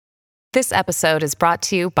This episode is brought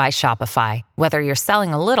to you by Shopify. Whether you're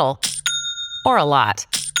selling a little or a lot,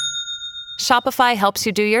 Shopify helps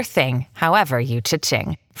you do your thing, however you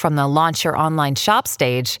cha-ching. From the launch your online shop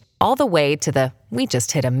stage, all the way to the we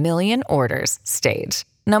just hit 1 million orders stage.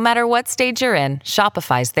 No matter what stage you're in,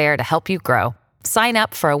 Shopify's there to help you grow. Sign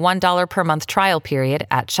up for a $1 per month trial period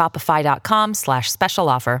at shopify.com/special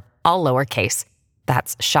offer, all lowercase.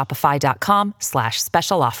 That's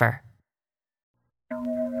shopify.com/special offer.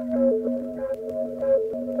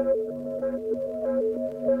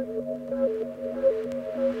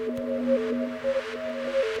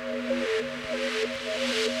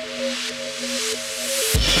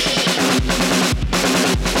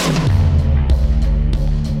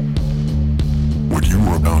 What you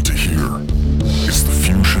are about to hear is the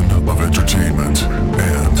fusion of entertainment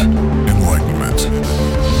and enlightenment.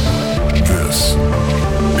 This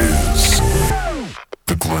is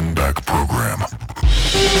the Glenn Beck Program.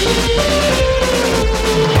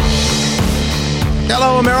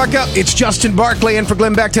 Hello, America. It's Justin Barkley in for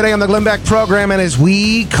Glenn Beck today on the Glenn Beck Program. And as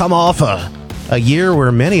we come off a year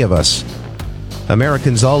where many of us,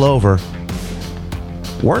 Americans all over,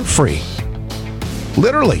 weren't free.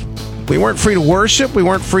 Literally. We weren't free to worship. We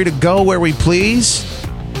weren't free to go where we please,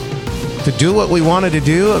 to do what we wanted to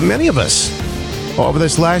do. Many of us over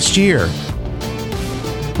this last year.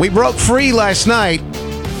 We broke free last night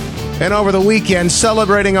and over the weekend,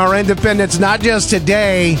 celebrating our independence, not just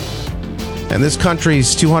today and this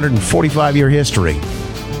country's 245-year history,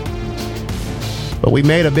 but we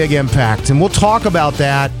made a big impact. And we'll talk about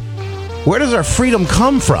that. Where does our freedom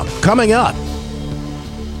come from? Coming up.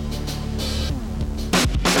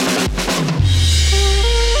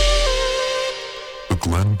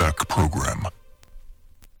 Glenn Beck Program.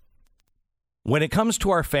 When it comes to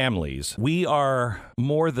our families, we are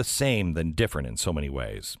more the same than different in so many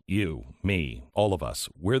ways. You, me, all of us.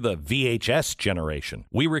 We're the VHS generation.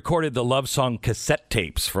 We recorded the love song cassette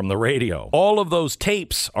tapes from the radio. All of those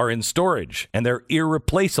tapes are in storage, and they're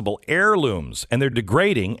irreplaceable heirlooms, and they're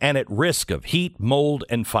degrading and at risk of heat, mold,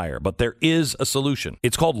 and fire. But there is a solution.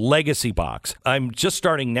 It's called Legacy Box. I'm just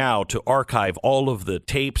starting now to archive all of the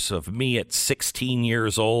tapes of me at 16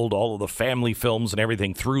 years old, all of the family films and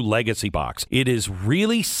everything through Legacy Box. It is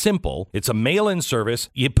really simple. It's a mail-in service.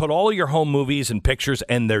 You put all your home movies and pictures,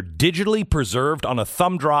 and they're digitally preserved on a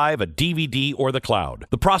thumb drive, a DVD, or the cloud.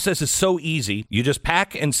 The process is so easy. You just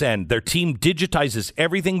pack and send. Their team digitizes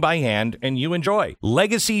everything by hand, and you enjoy.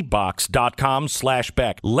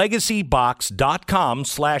 LegacyBox.com/Beck.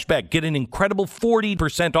 LegacyBox.com/Beck. Get an incredible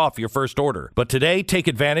 40% off your first order. But today, take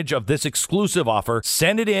advantage of this exclusive offer.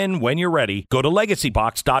 Send it in when you're ready. Go to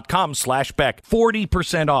LegacyBox.com/Beck.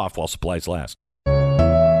 40% off while supplies last.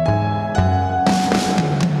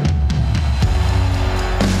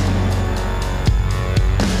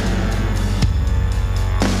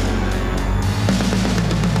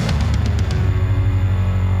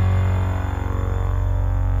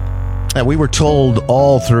 And we were told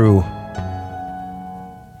all through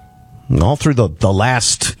the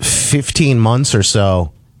last 15 months or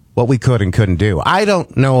so what we could and couldn't do. I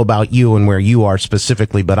don't know about you and where you are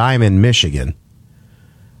specifically, but I'm in Michigan.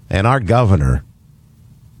 And our governor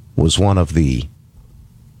was one of the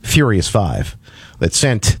Furious Five that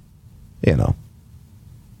sent,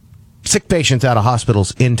 sick patients out of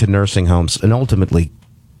hospitals into nursing homes and ultimately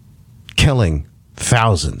killing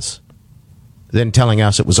thousands. Then telling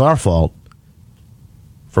us it was our fault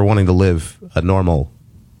for wanting to live a normal,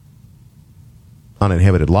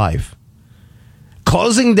 uninhibited life.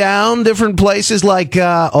 Closing down different places like,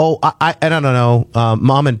 I don't know,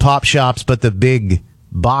 mom and pop shops, but the big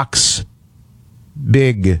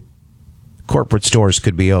corporate stores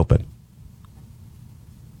could be open.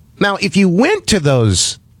 Now, if you went to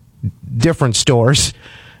those different stores,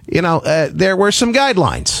 there were some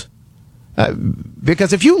guidelines.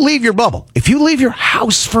 Because if you leave your bubble, if you leave your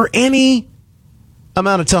house for any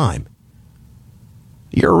amount of time,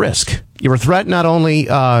 you're a risk. You're a threat not only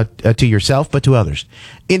to yourself, but to others.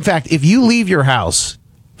 In fact, if you leave your house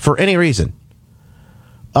for any reason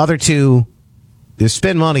other to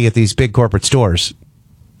spend money at these big corporate stores,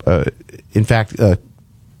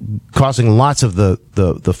 causing lots of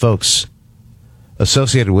the folks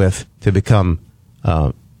associated with to become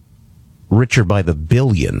richer by the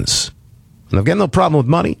billions. And I've got no problem with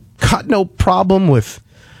money. Got no problem with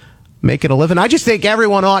making a living. I just think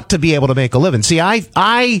everyone ought to be able to make a living. See,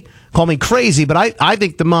 I call me crazy, but I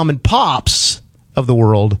think the mom and pops of the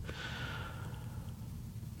world,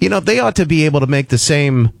 they ought to be able to make the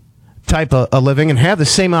same type of a living and have the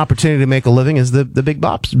same opportunity to make a living as the big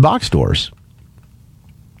box stores.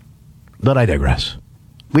 But I digress.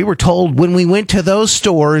 We were told when we went to those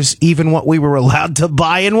stores even what we were allowed to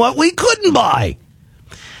buy and what we couldn't buy.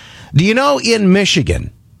 Do you know in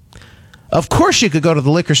Michigan, of course you could go to the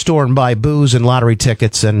liquor store and buy booze and lottery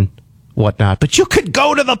tickets and whatnot, but you could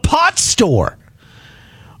go to the pot store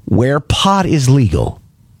where pot is legal.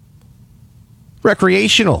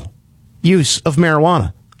 Recreational use of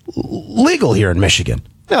marijuana. Legal here in Michigan.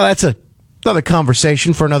 Now, that's another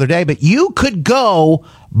conversation for another day, but you could go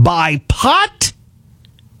buy pot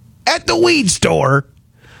at the weed store,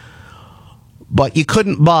 but you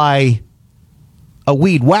couldn't buy a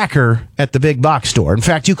weed whacker at the big box store. In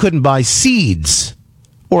fact, you couldn't buy seeds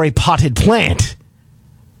or a potted plant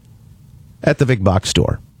at the big box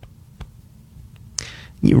store.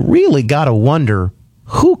 You really got to wonder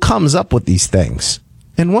who comes up with these things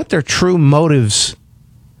and what their true motives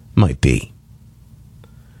might be.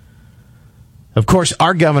 Of course,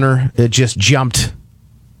 our governor just jumped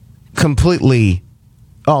completely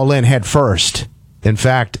all in head first. In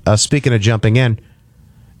fact, speaking of jumping in,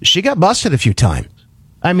 she got busted a few times.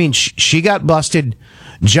 I mean, she got busted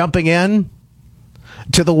jumping in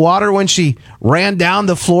to the water when she ran down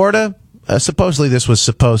to Florida. Supposedly this was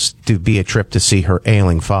supposed to be a trip to see her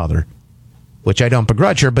ailing father, which I don't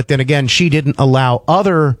begrudge her. But then again, she didn't allow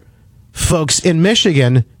other folks in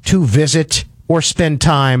Michigan to visit or spend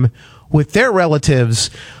time with their relatives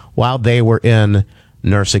while they were in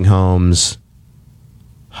nursing homes,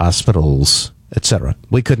 hospitals, etc.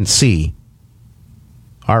 We couldn't see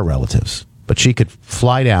our relatives, but she could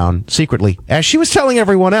fly down secretly, as she was telling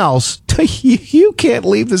everyone else, you can't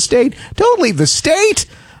leave the state. Don't leave the state.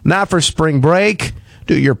 Not for spring break.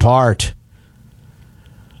 Do your part.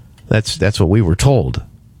 That's what we were told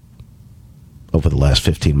over the last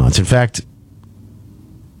 15 months. In fact,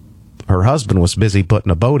 her husband was busy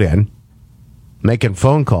putting a boat in, making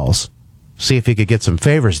phone calls, see if he could get some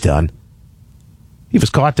favors done. He was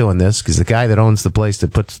caught doing this because the guy that owns the place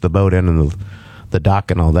that puts the boat in and the dock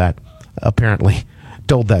and all that apparently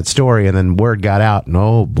told that story, and then word got out, and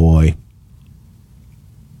oh boy,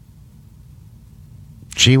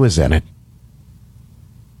 she was in it.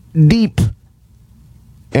 Deep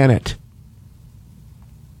in it.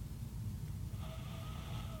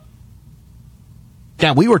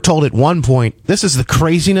 Now, we were told at one point, this is the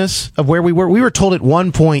craziness of where we were. We were told at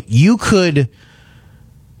one point you could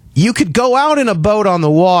go out in a boat on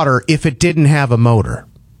the water if it didn't have a motor.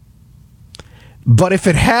 But if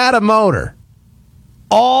it had a motor,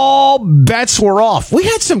 all bets were off. We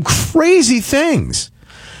had some crazy things.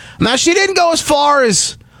 Now, she didn't go as far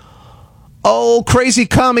as, crazy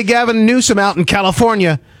commie Gavin Newsom out in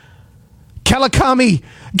California. Calicami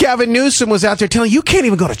Gavin Newsom was out there telling you can't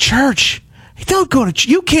even go to church.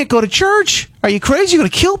 You can't go to church. Are you crazy? You're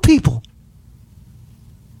going to kill people.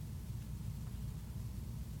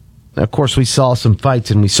 Of course, we saw some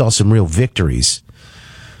fights and we saw some real victories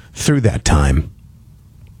through that time.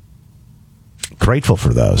 Grateful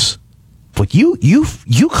for those. But you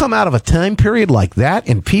come out of a time period like that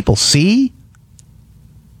and people see?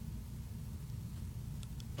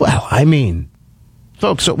 Well, I mean,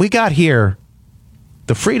 folks, what we got here,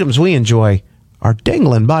 the freedoms we enjoy, are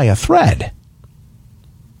dangling by a thread.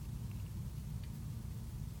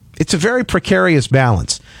 It's a very precarious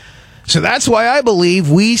balance. So that's why I believe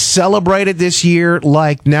we celebrated this year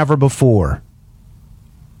like never before.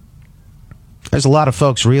 There's a lot of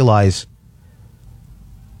folks realize,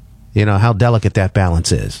 how delicate that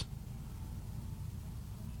balance is.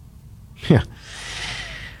 Yeah.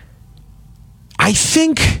 I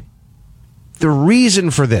think the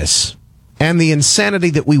reason for this and the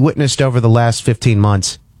insanity that we witnessed over the last 15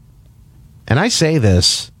 months, and I say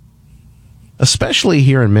this, especially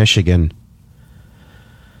here in Michigan,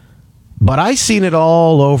 but I've seen it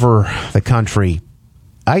all over the country.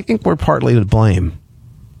 I think we're partly to blame.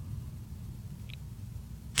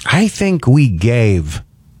 I think we gave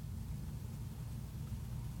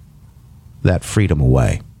that freedom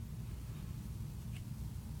away.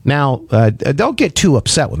 Now, don't get too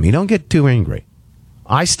upset with me. Don't get too angry.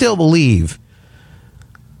 I still believe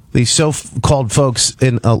these so-called folks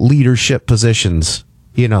in leadership positions,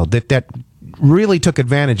 that really took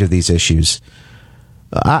advantage of these issues.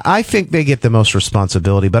 I think they get the most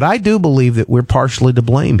responsibility, but I do believe that we're partially to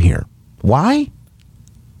blame here. Why?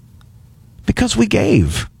 Because we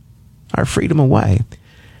gave our freedom away.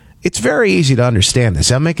 It's very easy to understand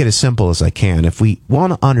this. I'll make it as simple as I can. If we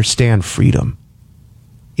want to understand freedom,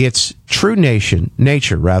 it's true nature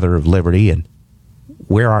of liberty and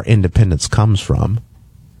where our independence comes from,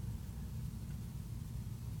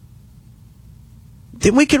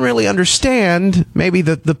 then we can really understand maybe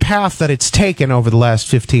the path that it's taken over the last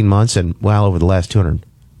 15 months and, over the last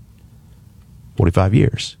 45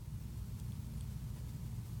 years.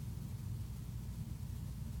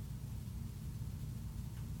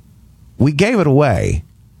 We gave it away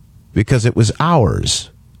because it was ours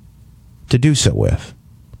to do so with.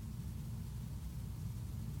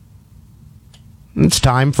 It's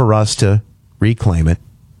time for us to reclaim it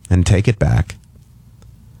and take it back.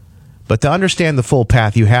 But to understand the full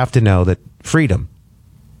path, you have to know that freedom,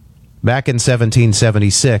 back in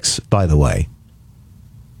 1776, by the way,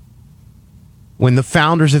 when the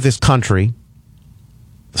founders of this country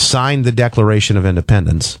signed the Declaration of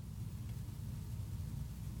Independence,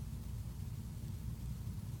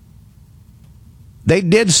 they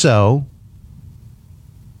did so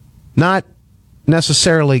not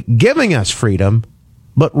necessarily giving us freedom,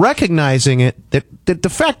 but recognizing that the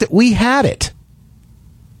fact that we had it,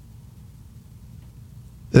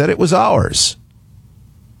 that it was ours.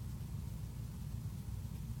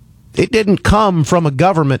 It didn't come from a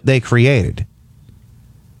government they created.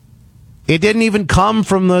 It didn't even come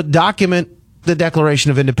from the document, the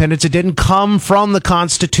Declaration of Independence. It didn't come from the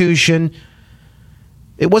Constitution.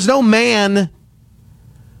 It was no man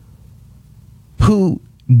who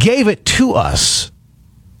gave it to us.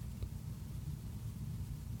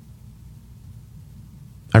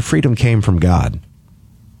 Our freedom came from God,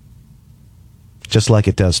 just like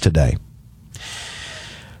it does today.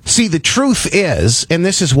 See, the truth is, and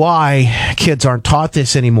this is why kids aren't taught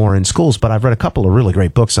this anymore in schools, but I've read a couple of really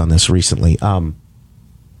great books on this recently. And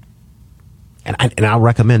I'll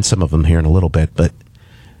recommend some of them here in a little bit, but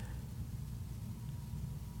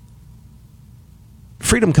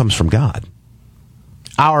freedom comes from God.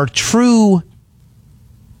 Our true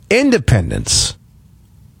independence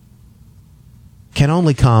can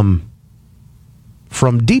only come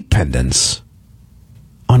from dependence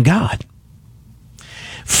on God.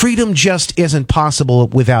 Freedom just isn't possible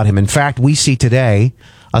without him. In fact, we see today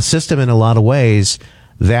a system in a lot of ways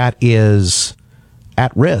that is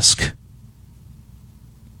at risk,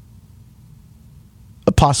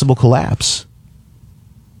 a possible collapse.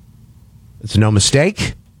 It's no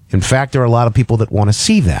mistake. In fact, there are a lot of people that want to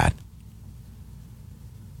see that.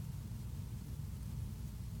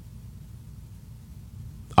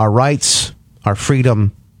 Our rights, our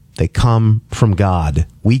freedom, they come from God.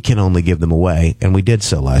 We can only give them away, and we did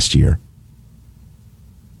so last year.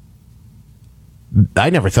 I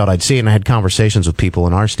never thought I'd see, and I had conversations with people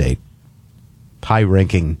in our state,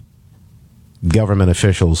 high-ranking government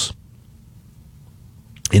officials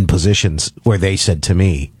in positions where they said to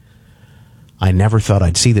me, I never thought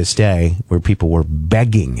I'd see this day where people were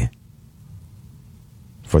begging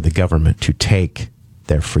for the government to take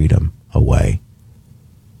their freedom away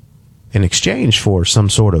in exchange for some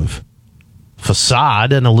sort of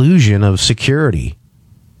facade and illusion of security.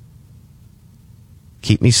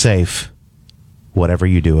 Keep me safe, whatever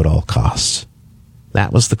you do at all costs.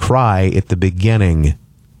 That was the cry at the beginning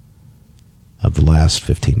of the last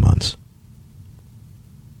 15 months.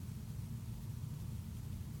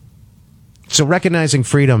 So recognizing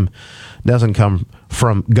freedom doesn't come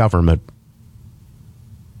from government,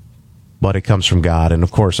 but it comes from God. And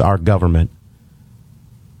of course, our government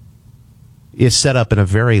is set up in a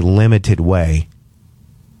very limited way.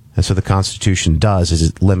 And so the Constitution does is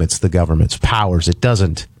it limits the government's powers. It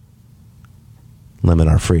doesn't limit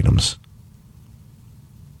our freedoms.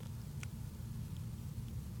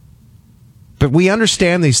 But we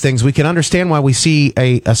understand these things. We can understand why we see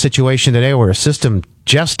a situation today where a system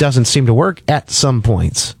just doesn't seem to work at some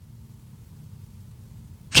points.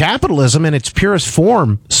 Capitalism in its purest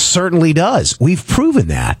form certainly does. We've proven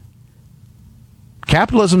that.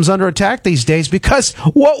 Capitalism's under attack these days because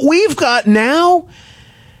what we've got now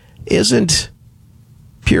isn't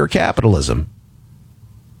pure capitalism.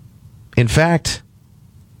 In fact,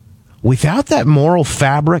 without that moral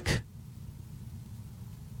fabric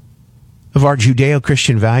of our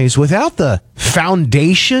Judeo-Christian values, without the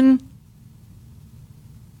foundation,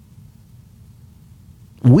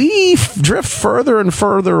 we drift further and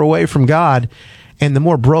further away from God, and the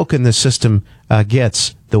more broken the system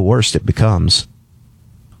gets, the worse it becomes.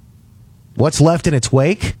 What's left in its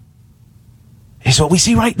wake is what we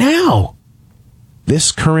see right now.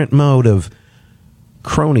 This current mode of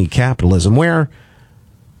crony capitalism, where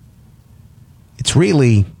it's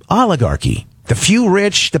really oligarchy. The few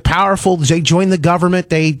rich, the powerful, they join the government.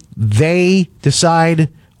 They decide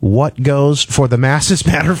what goes for the masses.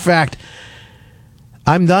 Matter of fact,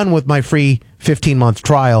 I'm done with my free 15-month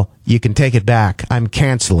trial. You can take it back. I'm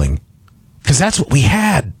canceling. Because that's what we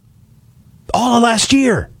had all of last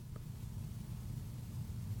year.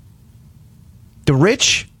 The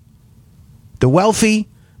rich, the wealthy,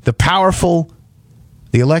 the powerful,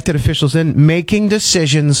 the elected officials in making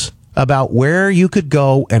decisions about where you could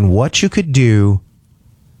go and what you could do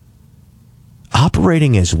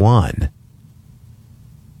operating as one.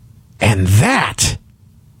 And that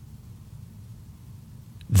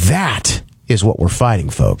is what we're fighting,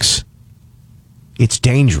 folks. It's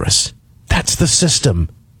dangerous. That's the system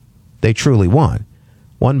they truly want.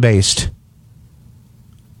 One based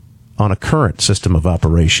on a current system of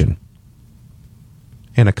operation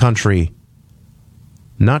in a country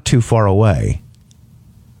not too far away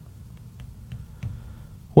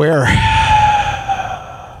where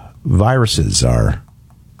viruses are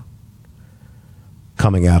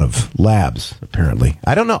coming out of labs, apparently.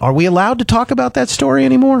 I don't know. Are we allowed to talk about that story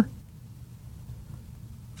anymore?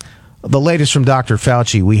 The latest from Dr.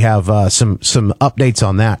 Fauci. We have some updates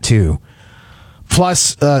on that, too.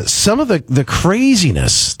 Plus, some of the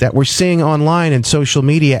craziness that we're seeing online and social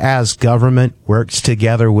media as government works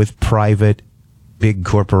together with private big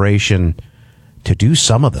corporation to do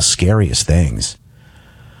some of the scariest things.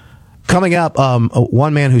 Coming up,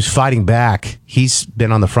 one man who's fighting back. He's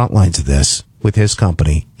been on the front lines of this with his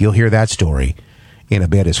company. You'll hear that story in a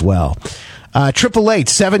bit as well.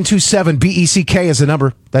 888-727-BECK is the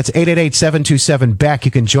number. That's 888-727-BECK.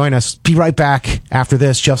 You can join us. Be right back after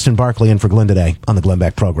this. Justin Barkley in for Glenn today on the Glenn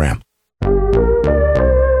Beck program.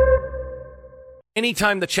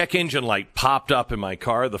 Anytime the check engine light popped up in my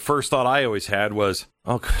car, the first thought I always had was,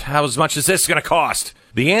 oh, how much is this going to cost?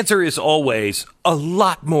 The answer is always a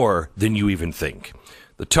lot more than you even think.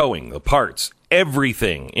 The towing, the parts,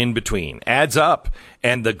 everything in between adds up,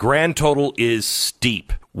 and the grand total is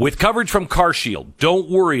steep. With coverage from CarShield, don't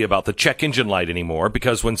worry about the check engine light anymore,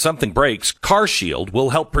 because when something breaks, CarShield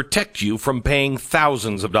will help protect you from paying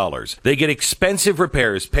thousands of dollars. They get expensive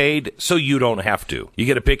repairs paid so you don't have to. You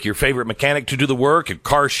get to pick your favorite mechanic to do the work, and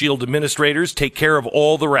CarShield administrators take care of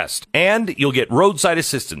all the rest. And you'll get roadside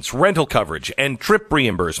assistance, rental coverage, and trip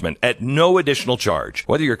reimbursement at no additional charge.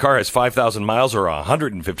 Whether your car has 5,000 miles or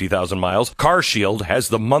 150,000 miles, CarShield has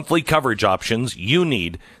the monthly coverage options you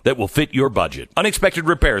need that will fit your budget. Unexpected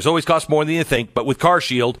repairs always cost more than you think, but with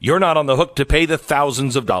CarShield, you're not on the hook to pay the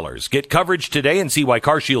thousands of dollars. Get coverage today and see why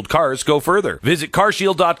CarShield cars go further. Visit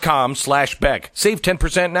carshield.com/Beck. Save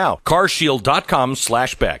 10% now.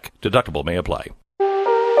 carshield.com/Beck. Deductible may apply.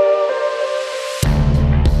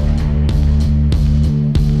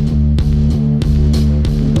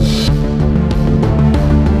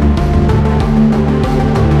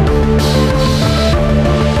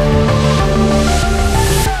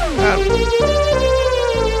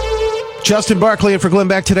 Justin Barkley in for Glenn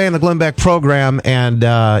Beck today on the Glenn Beck program. And,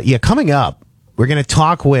 coming up, we're going to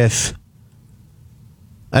talk with,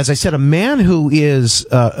 as I said, a man who is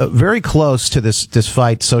very close to this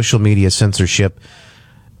fight, social media censorship.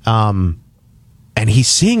 And he's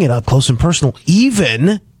seeing it up close and personal,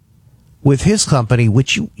 even with his company,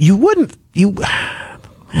 which you wouldn't,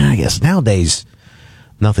 I guess nowadays,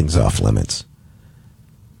 nothing's off limits.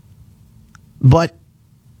 But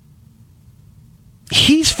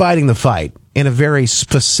he's fighting the fight in a very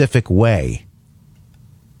specific way.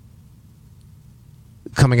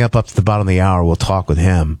 Coming up to the bottom of the hour, we'll talk with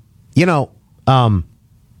him. I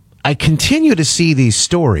continue to see these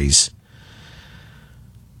stories,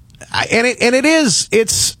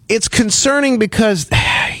 it's concerning because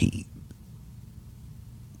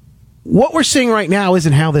what we're seeing right now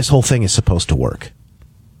isn't how this whole thing is supposed to work.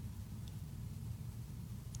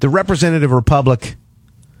 The representative republic.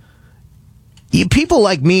 People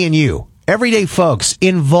like me and you, everyday folks,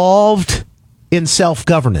 involved in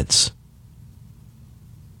self-governance.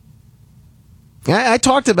 I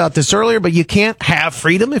talked about this earlier, but you can't have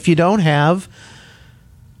freedom if you don't have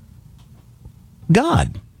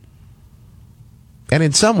God. And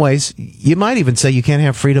in some ways, you might even say you can't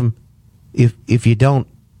have freedom if you don't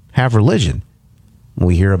have religion. When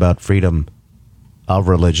we hear about freedom of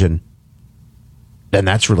religion, then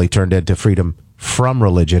that's really turned into freedom from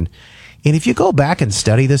religion. And if you go back and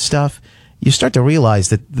study this stuff, you start to realize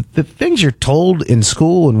that the things you're told in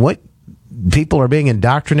school and what people are being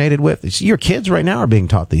indoctrinated with, your kids right now are being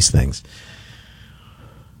taught these things,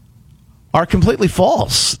 are completely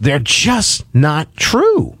false. They're just not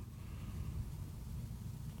true.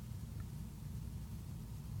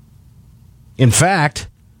 In fact,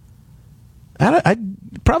 I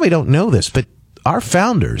probably don't know this, but our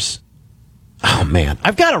founders, oh man,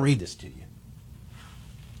 I've got to read this to you.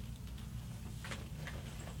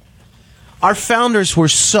 Our founders were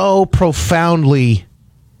so profoundly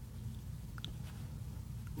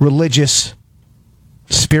religious,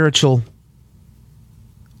 spiritual,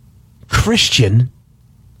 Christian.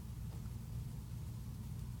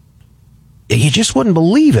 you just wouldn't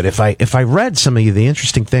believe it if I read some of the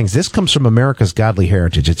interesting things. This comes from America's Godly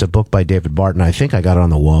Heritage. It's a book by David Barton. I think I got it on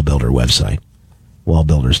the Wall Builder website,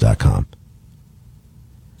 wallbuilders.com.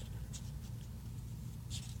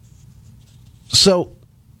 So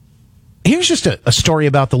here's just a story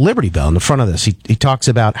about the Liberty Bell in the front of this. He talks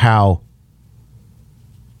about how,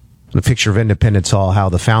 the picture of Independence Hall, how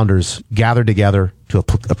the founders gathered together to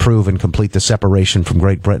approve and complete the separation from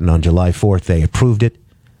Great Britain on July 4th. They approved it.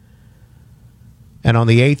 And on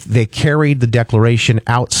the 8th, they carried the Declaration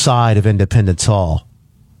outside of Independence Hall.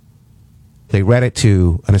 They read it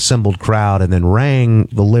to an assembled crowd and then rang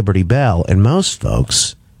the Liberty Bell. And most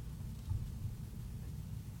folks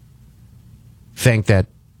think that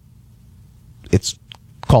it's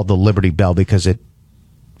called the Liberty Bell because it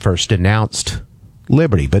first announced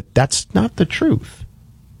liberty, but that's not the truth.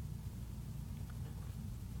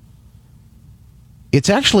 It's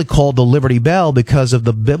actually called the Liberty Bell because of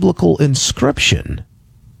the biblical inscription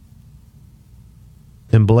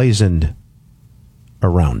emblazoned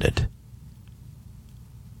around it.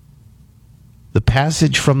 The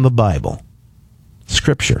passage from the Bible,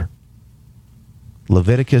 Scripture,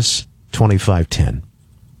 Leviticus 25:10.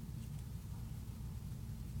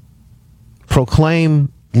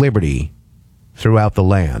 Proclaim liberty throughout the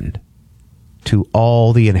land to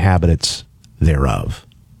all the inhabitants thereof.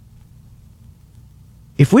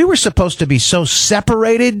 If we were supposed to be so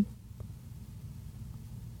separated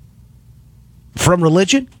from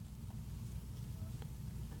religion,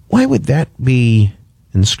 why would that be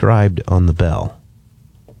inscribed on the bell?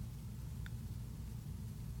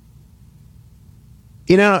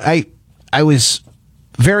 You know, I was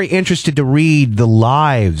very interested to read the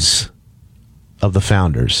lives of the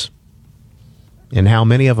founders and how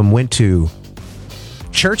many of them went to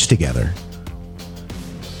church together.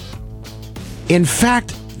 In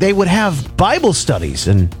fact, they would have Bible studies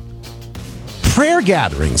and prayer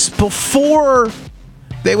gatherings before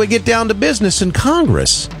they would get down to business in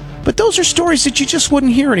Congress. But those are stories that you just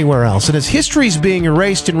wouldn't hear anywhere else. And as history is being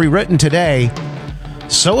erased and rewritten today,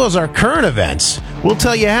 so is our current events. We'll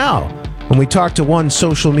tell you how when we talk to one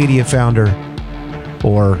social media founder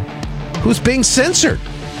or who's being censored.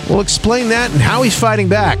 We'll explain that and how he's fighting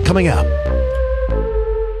back coming up.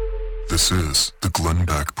 This is the Glenn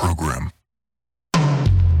Beck Program.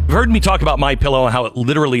 You've heard me talk about MyPillow and how it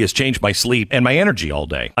literally has changed my sleep and my energy all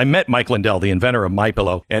day. I met Mike Lindell, the inventor of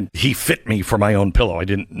MyPillow, and he fit me for my own pillow. I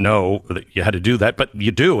didn't know that you had to do that, but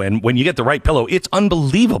you do. And when you get the right pillow, it's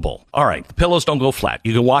unbelievable. All right, the pillows don't go flat.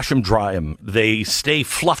 You can wash them, dry them. They stay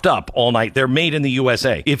fluffed up all night. They're made in the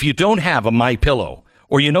USA. If you don't have a MyPillow,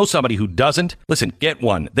 or you know somebody who doesn't, listen, get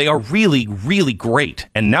one. They are really, really great.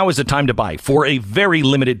 And now is the time to buy for a very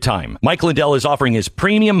limited time. Mike Lindell is offering his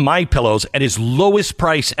premium MyPillows at his lowest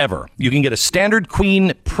price ever. You can get a standard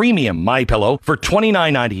queen premium MyPillow for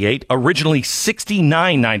 $29.98, originally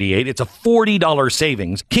 $69.98. It's a $40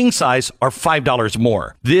 savings. King size are $5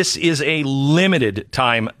 more. This is a limited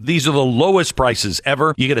time. These are the lowest prices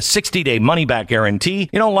ever. You get a 60-day money-back guarantee.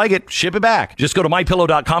 You don't like it, ship it back. Just go to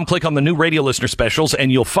MyPillow.com, click on the new radio listener specials,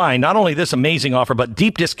 and you'll find not only this amazing offer, but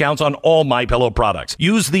deep discounts on all MyPillow products.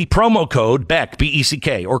 Use the promo code BECK,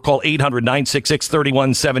 B-E-C-K, or call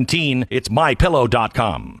 800-966-3117. It's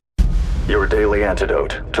MyPillow.com. Your daily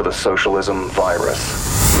antidote to the socialism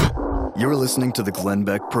virus. You're listening to the Glenn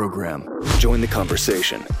Beck Program. Join the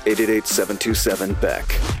conversation.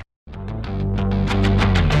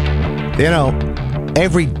 888-727-BECK. You know,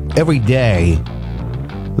 every day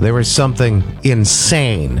there is something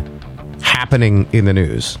insane happening in the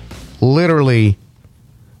news. Literally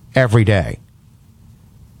every day.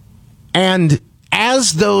 And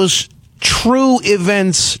as those true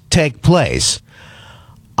events take place,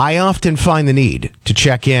 I often find the need to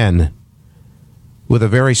check in with a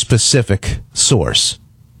very specific source.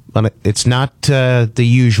 It's not the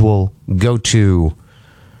usual go-to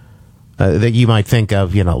that you might think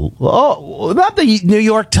of, you know, oh, not the New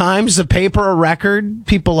York Times, the paper or record,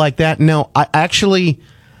 people like that. No, I actually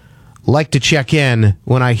like to check in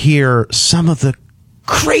when I hear some of the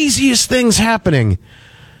craziest things happening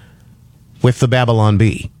with the Babylon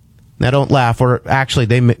Bee. Now, don't laugh, or actually,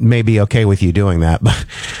 they may be okay with you doing that, but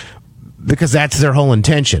because that's their whole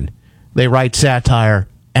intention. They write satire,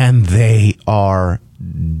 and they are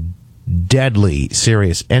deadly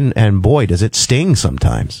serious. And boy, does it sting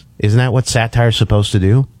sometimes. Isn't that what satire is supposed to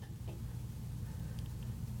do?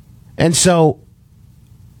 And so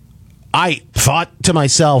I thought to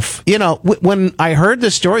myself, you know, when I heard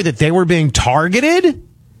the story that they were being targeted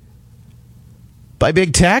by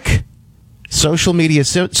big tech, social media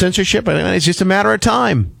censorship, I mean, it's just a matter of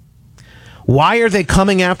time. Why are they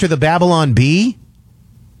coming after the Babylon Bee?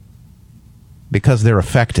 because they're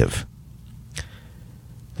effective.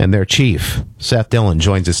 And their chief, Seth Dillon,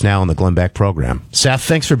 joins us now on the Glenn Beck program. Seth,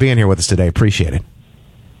 thanks for being here with us today. Appreciate it.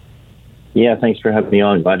 Yeah, thanks for having me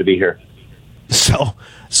on. Glad to be here.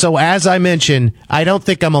 So as I mentioned, I don't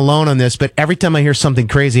think I'm alone on this, but every time I hear something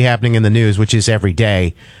crazy happening in the news, which is every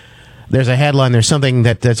day, there's a headline, there's something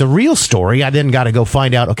that's a real story. I then got to go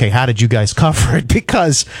find out, okay, how did you guys cover it?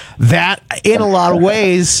 Because that, in a lot of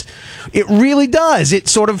ways, it really does. It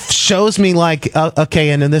sort of shows me like, okay,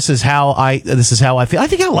 and then this is how I feel. I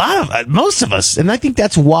think most of us, and I think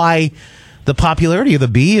that's why the popularity of the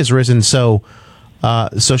Bee has risen so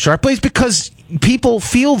sharply, is because people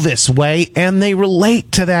feel this way and they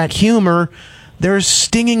relate to that humor. There's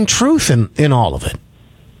stinging truth in all of it.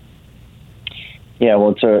 Yeah,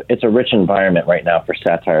 well, it's a rich environment right now for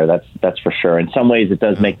satire. That's for sure. In some ways, it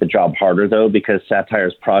does make the job harder, though, because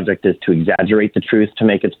satire's project is to exaggerate the truth to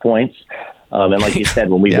make its points. And like you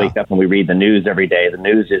said, when we wake up and we read the news every day, the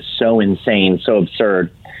news is so insane, so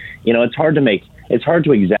absurd. You know, it's hard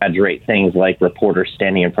to exaggerate things like reporters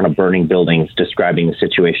standing in front of burning buildings describing the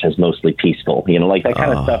situation as mostly peaceful. You know, like that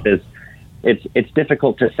kind of stuff is. It's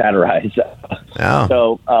difficult to satirize,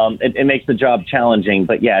 so it makes the job challenging.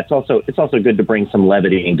 But yeah, it's also good to bring some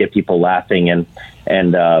levity and get people laughing and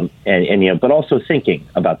you know, but also thinking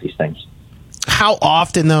about these things. How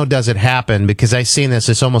often though does it happen? Because I've seen this.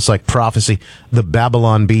 It's almost like prophecy, the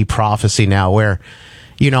Babylon Bee prophecy now, where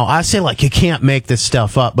you know I say like you can't make this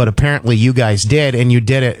stuff up, but apparently you guys did, and you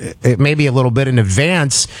did it maybe a little bit in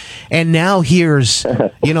advance, and now here's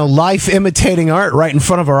life imitating art right in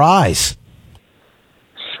front of our eyes.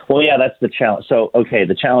 Well, yeah, that's the challenge. So, okay,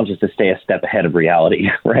 the challenge is to stay a step ahead of reality,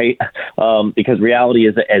 right? Because reality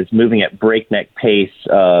is moving at breakneck pace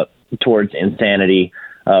towards insanity.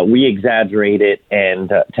 We exaggerate it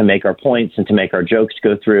and to make our points and to make our jokes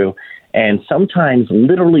go through. And sometimes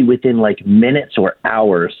literally within like minutes or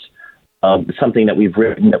hours, something that we've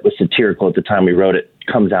written that was satirical at the time we wrote it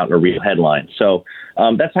comes out in a real headline. So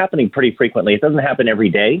that's happening pretty frequently. It doesn't happen every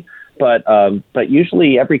day. But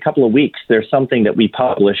usually every couple of weeks, there's something that we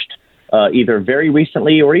published either very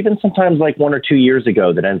recently or even sometimes like 1 or 2 years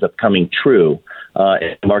ago that ends up coming true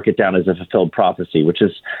and mark it down as a fulfilled prophecy, which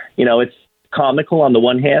is, it's comical on the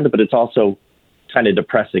one hand, but it's also kind of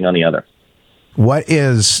depressing on the other. What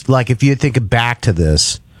is, like, if you think back to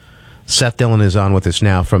this, Seth Dillon is on with us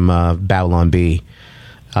now from Babylon Bee.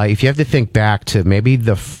 If you have to think back to maybe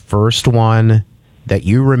the first one that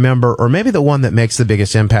you remember, or maybe the one that makes the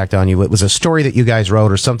biggest impact on you, it was a story that you guys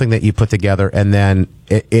wrote or something that you put together, and then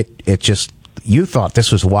it just, you thought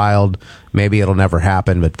this was wild, maybe it'll never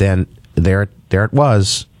happen, but then there it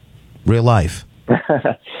was, real life.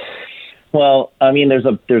 Well, I mean, there's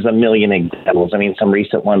a million examples. I mean, some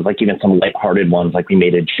recent ones, like even some lighthearted ones, like we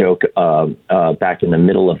made a joke back in the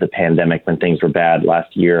middle of the pandemic when things were bad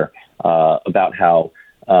last year about how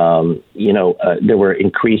there were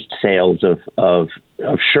increased sales of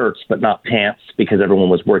shirts, but not pants, because everyone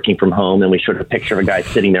was working from home. And we showed a picture of a guy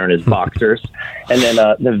sitting there in his boxers. And then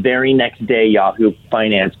the very next day, Yahoo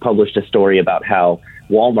Finance published a story about how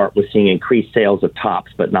Walmart was seeing increased sales of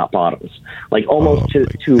tops, but not bottoms, like almost to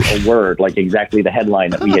a word, like exactly the headline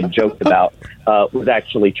that we had joked about was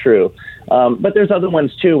actually true. But there's other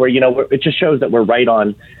ones too, where, it just shows that we're right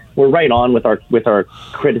on with our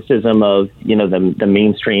criticism of, the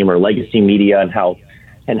mainstream or legacy media and how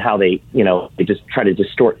they just try to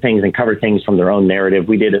distort things and cover things from their own narrative.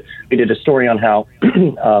 We did a story on how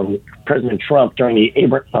President Trump during the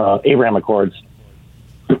Abraham Accords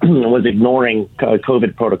was ignoring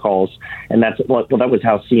COVID protocols, and that was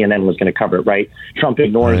how CNN was going to cover it, right? Trump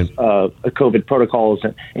ignores COVID protocols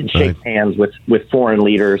and shakes hands with foreign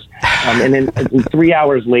leaders, and then 3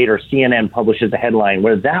 hours later, CNN publishes a headline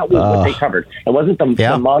where that was what they covered. It wasn't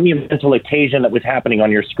the monumental occasion that was happening on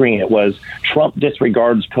your screen. It was Trump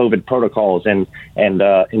disregards COVID protocols and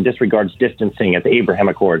disregards distancing at the Abraham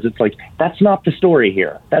Accords. It's like, that's not the story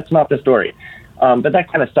here. That's not the story. But that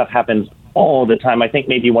kind of stuff happens all the time. I think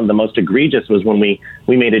maybe one of the most egregious was when we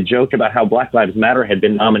made a joke about how Black Lives Matter had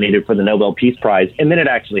been nominated for the Nobel Peace Prize, and then it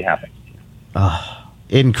actually happened.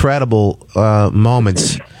 Incredible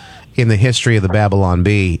moments in the history of the Babylon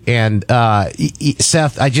Bee. And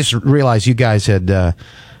Seth, I just realized you guys had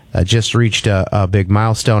just reached a big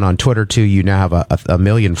milestone on Twitter too. You now have a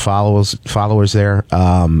million followers there.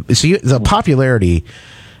 So the popularity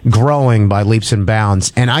growing by leaps and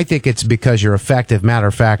bounds, and I think it's because you're effective. Matter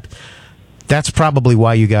of fact, that's probably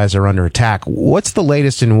why you guys are under attack. What's the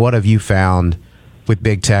latest and what have you found with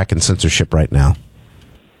big tech and censorship right now?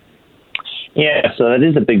 Yeah, so that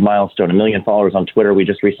is a big milestone. 1 million followers on Twitter. We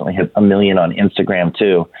just recently hit 1 million on Instagram,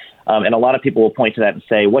 too. And a lot of people will point to that and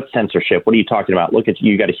say, "What's censorship? What are you talking about? Look at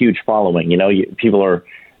you got a huge following. You know, people are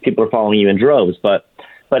following you in droves." But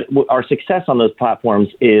our success on those platforms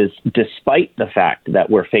is despite the fact that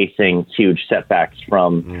we're facing huge setbacks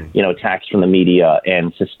from, attacks from the media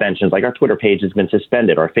and suspensions. Like our Twitter page has been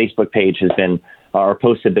suspended. Our Facebook page has been, our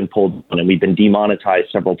posts have been pulled down, and we've been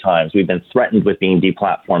demonetized several times. We've been threatened with being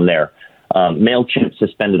deplatformed there. MailChimp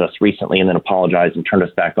suspended us recently and then apologized and turned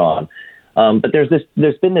us back on. But there's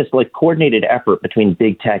been this like coordinated effort between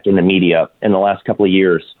big tech and the media in the last couple of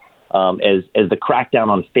years. As the crackdown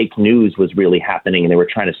on fake news was really happening and they were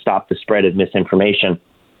trying to stop the spread of misinformation,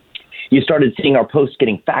 you started seeing our posts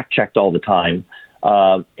getting fact checked all the time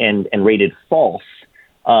and rated false.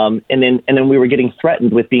 And then we were getting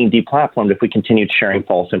threatened with being deplatformed if we continued sharing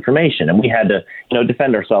false information. And we had to,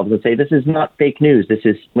 defend ourselves and say, this is not fake news. This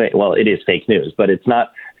is, well, it is fake news, but it's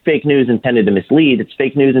not fake news intended to mislead. It's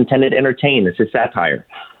fake news intended to entertain. This is satire.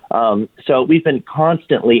 So we've been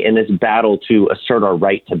constantly in this battle to assert our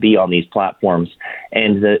right to be on these platforms.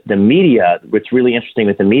 And the media, what's really interesting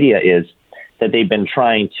with the media is that they've been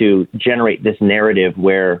trying to generate this narrative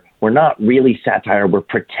where we're not really satire. We're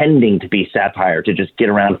pretending to be satire to just get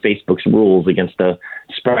around Facebook's rules against the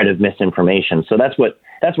spread of misinformation. So that's what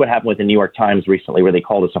happened with the New York Times recently, where they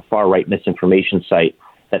called us a far-right misinformation site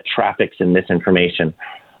that traffics in misinformation.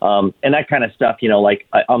 And that kind of stuff, like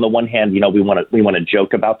on the one hand, we want to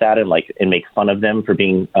joke about that and make fun of them for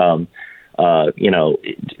being, for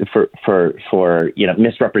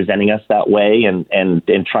misrepresenting us that way and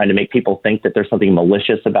trying to make people think that there's something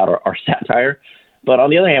malicious about our satire. But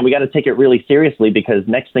on the other hand, we got to take it really seriously, because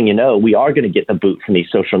next thing you know, we are going to get the boot from these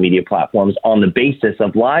social media platforms on the basis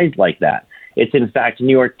of lies like that. It's in fact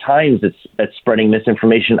New York Times that's spreading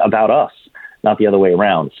misinformation about us, not the other way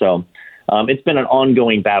around. So it's been an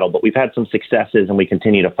ongoing battle, but we've had some successes and we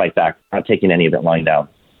continue to fight back, not taking any of it lying down.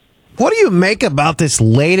 What do you make about this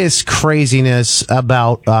latest craziness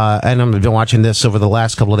about, and I've been watching this over the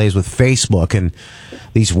last couple of days with Facebook and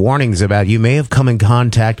these warnings about you may have come in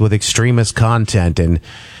contact with extremist content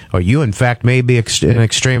or you, in fact, may be an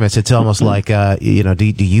extremist. It's almost like, do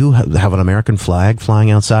you have an American flag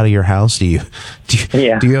flying outside of your house? Do you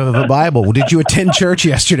have a Bible? Did you attend church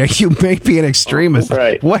yesterday? You may be an extremist.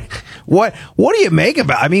 Right. What do you make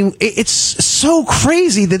about? I mean, it's so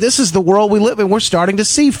crazy that this is the world we live in. We're starting to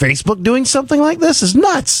see Facebook doing something like this. Is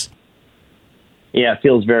nuts. Yeah, it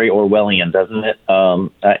feels very Orwellian, doesn't it?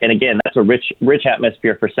 And again, that's a rich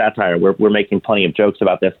atmosphere for satire. We're making plenty of jokes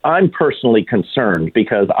about this. I'm personally concerned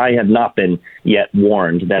because I have not been yet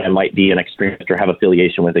warned that I might be an extremist or have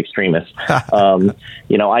affiliation with extremists.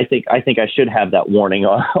 I think I should have that warning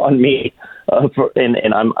on me,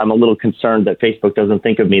 and I'm a little concerned that Facebook doesn't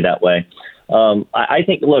think of me that way. I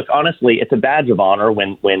think, look, honestly, it's a badge of honor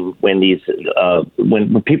when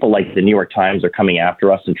people like the New York Times are coming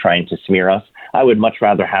after us and trying to smear us. I would much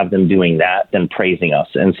rather have them doing that than praising us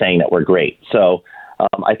and saying that we're great. So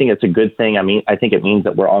I think it's a good thing. I mean, I think it means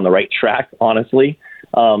that we're on the right track, honestly.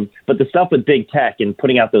 But the stuff with big tech and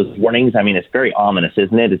putting out those warnings, I mean, it's very ominous,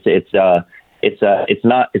 isn't it?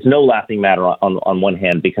 It's no laughing matter on one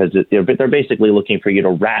hand, because they're basically looking for you to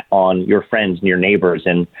rat on your friends and your neighbors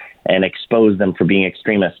and expose them for being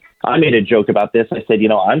extremists. I made a joke about this. I said,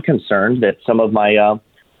 I'm concerned that some of my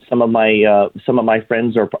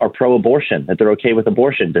friends are pro-abortion, that they're okay with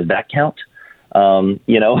abortion. Does that count?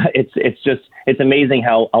 It's amazing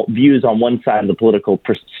how views on one side of the political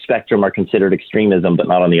spectrum are considered extremism, but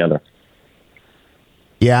not on the other.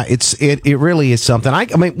 Yeah, it really is something. I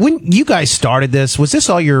mean, when you guys started this, was this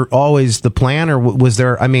always the plan, or was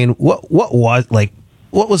there? I mean, what was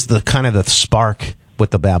the kind of the spark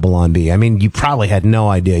with the Babylon Bee? I mean, you probably had no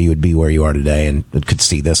idea you would be where you are today, and could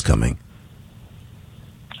see this coming.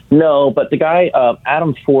 No, but the guy,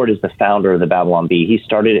 Adam Ford, is the founder of the Babylon Bee. He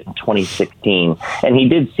started it in 2016, and he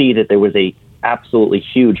did see that there was a absolutely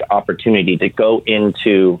huge opportunity to go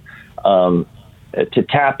into, to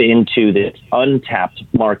tap into this untapped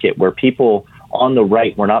market where people on the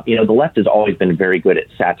right were not, the left has always been very good at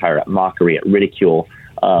satire, at mockery, at ridicule.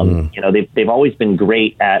 They've always been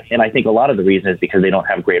great at, and I think a lot of the reason is because they don't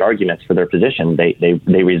have great arguments for their position. They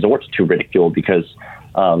resort to ridicule because,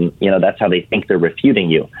 that's how they think they're refuting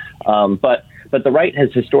you. But the right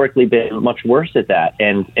has historically been much worse at that.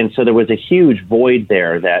 And so there was a huge void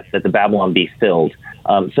there that the Babylon Bee filled.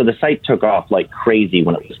 So the site took off like crazy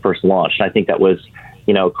when it was first launched. And I think that was,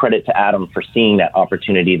 credit to Adam for seeing that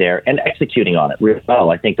opportunity there and executing on it really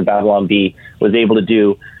well. I think the Babylon Bee was able to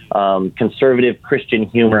do conservative Christian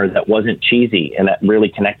humor that wasn't cheesy and that really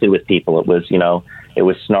connected with people. It was, It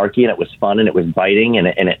was snarky and it was fun and it was biting and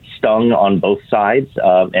it stung on both sides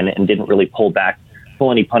and didn't really pull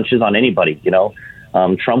any punches on anybody.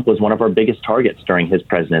 Trump was one of our biggest targets during his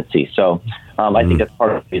presidency. So I think that's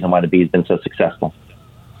part of the reason why the Bee has been so successful.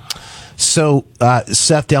 So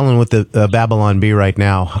Seth Dillon with the Babylon Bee right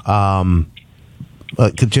now.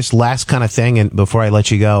 Just last kind of thing, and before I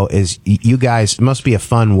let you go, is you guys, it must be a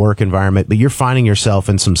fun work environment, but you're finding yourself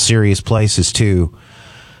in some serious places too.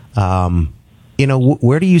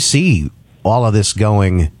 Where do you see all of this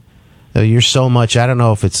going? You're so much, I don't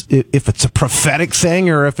know if it's a prophetic thing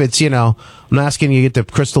or if it's, I'm not asking you to get the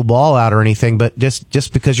crystal ball out or anything, but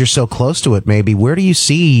just because you're so close to it, maybe, where do you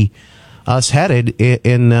see us headed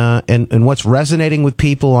in what's resonating with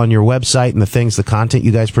people on your website and the content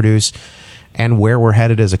you guys produce, and where we're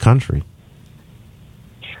headed as a country?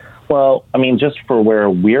 Well, just for where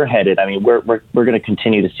we're headed, we're going to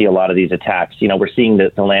continue to see a lot of these attacks. We're seeing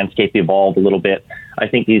the landscape evolve a little bit. I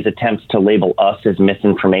think these attempts to label us as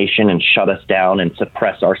misinformation and shut us down and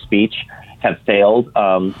suppress our speech have failed.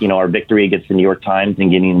 Our victory against the New York Times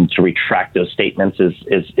and getting them to retract those statements is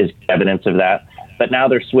evidence of that. But now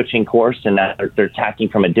they're switching course and now they're attacking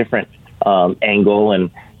from a different angle.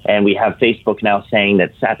 And we have Facebook now saying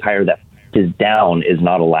that satire that is down is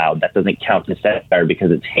not allowed. That doesn't count as satire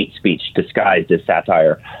because it's hate speech disguised as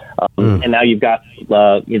satire. And now you've got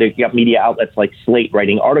media outlets like Slate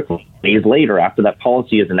writing articles days later after that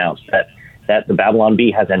policy is announced that the Babylon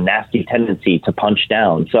Bee has a nasty tendency to punch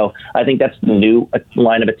down. So I think that's the new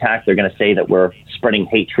line of attack. They're going to say that we're spreading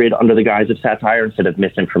hatred under the guise of satire instead of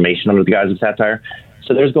misinformation under the guise of satire.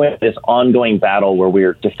 So there's going to be this ongoing battle where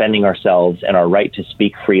we're defending ourselves and our right to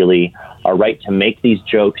speak freely, our right to make these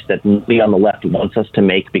jokes that nobody on the left wants us to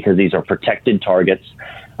make because these are protected targets.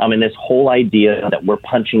 And this whole idea that we're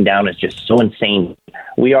punching down is just so insane.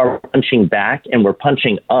 We are punching back and we're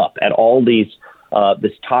punching up at all these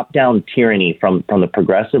this top-down tyranny from the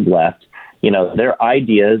progressive left. Their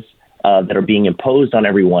ideas that are being imposed on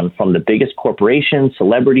everyone from the biggest corporations,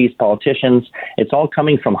 celebrities, politicians. It's all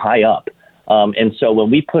coming from high up. And so when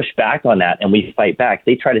we push back on that and we fight back,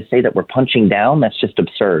 they try to say that we're punching down. That's just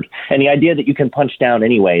absurd. And the idea that you can punch down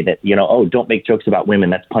anyway, that, don't make jokes about women,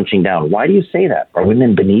 that's punching down. Why do you say that? Are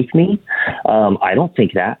women beneath me? I don't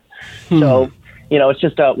think that. So, it's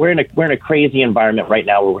just we're in a crazy environment right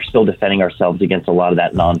now where we're still defending ourselves against a lot of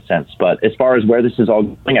that nonsense. But as far as where this is all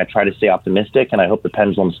going, I try to stay optimistic, and I hope the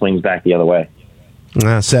pendulum swings back the other way.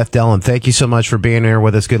 Seth Dillon, thank you so much for being here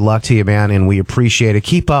with us. Good luck to you, man, and we appreciate it.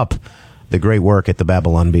 Keep up the great work at the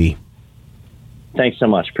Babylon Bee. Thanks so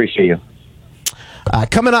much. Appreciate you.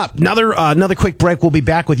 Coming up, another quick break. We'll be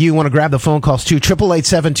back with you. Want to grab the phone calls too.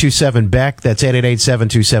 888-727-BECK. That's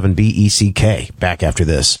 888-727-BECK. Back after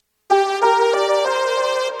this.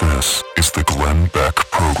 This is the Glenn Beck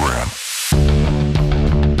Program.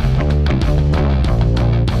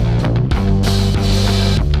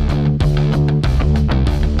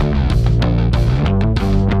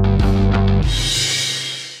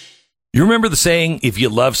 You remember the saying, if you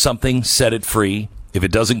love something, set it free. If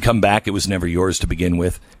it doesn't come back, it was never yours to begin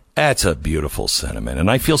with. That's a beautiful sentiment,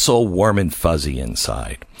 and I feel so warm and fuzzy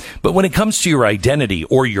inside. But when it comes to your identity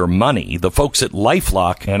or your money, the folks at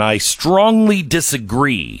LifeLock, and I strongly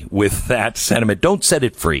disagree with that sentiment, don't set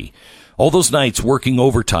it free. All those nights working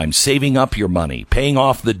overtime, saving up your money, paying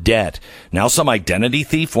off the debt. Now some identity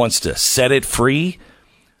thief wants to set it free?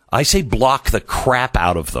 I say block the crap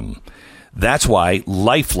out of them. That's why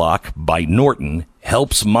LifeLock by Norton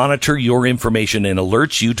helps monitor your information and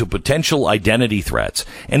alerts you to potential identity threats.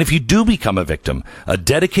 And if you do become a victim, a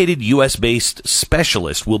dedicated U.S.-based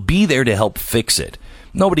specialist will be there to help fix it.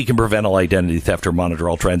 Nobody can prevent all identity theft or monitor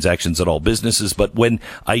all transactions at all businesses, but when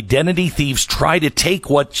identity thieves try to take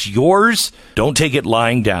what's yours, don't take it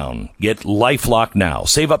lying down. Get LifeLock now.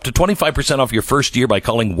 Save up to 25% off your first year by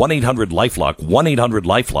calling 1-800-LifeLock,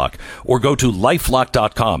 1-800-LifeLock, or go to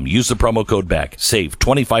lifelock.com. Use the promo code BECK. Save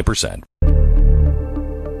 25%.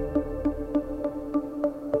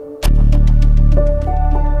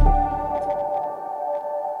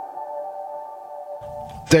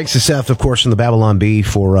 Thanks to Seth, of course, from the Babylon Bee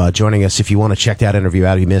for joining us. If you want to check that interview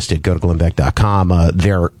out, you missed it, go to glennbeck.com.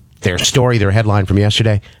 Their story, their headline from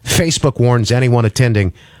yesterday, Facebook warns anyone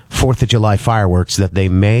attending 4th of July fireworks that they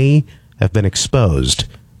may have been exposed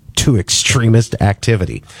to extremist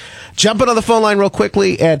activity. Jumping on the phone line real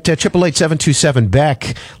quickly at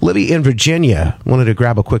 888-727-BECK. Libby in Virginia wanted to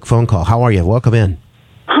grab a quick phone call. How are you? Welcome in.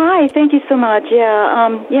 Hi, thank you so much.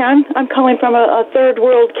 I'm calling from a third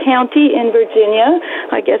world county in Virginia.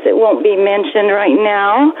 I guess it won't be mentioned right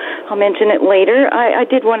now. I'll mention it later. I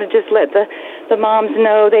did want to just let the moms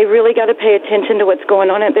know they really got to pay attention to what's going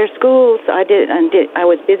on at their schools. I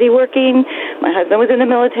was busy working. My husband was in the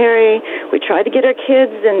military. We tried to get our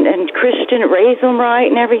kids and Christian, raise them right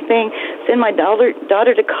and everything. Send my daughter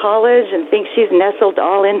to college and think she's nestled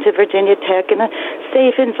all into Virginia Tech in a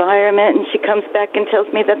safe environment. And she comes back and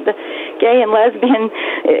tells me that the gay and lesbian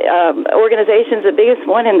organization is the biggest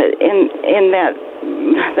one in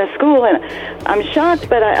the school. And I'm shocked,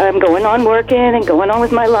 but I'm going on working and going on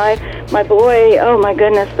with my life. My boy, oh my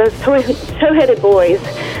goodness, those toe-headed boys.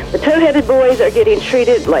 The toe-headed boys are getting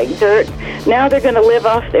treated like dirt. Now they're going to live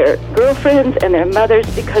off their girlfriends and their mothers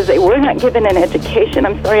because they were not given an education.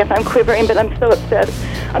 I'm sorry if I'm quivering, but I'm so upset.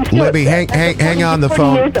 Libby, hang on the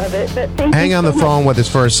phone. Hang on the phone with us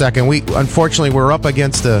for a second. Unfortunately, we're up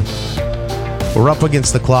against the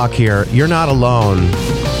clock here. You're not alone.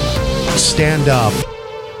 Stand up.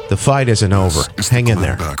 The fight isn't over. Hang in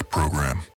there. Beck program.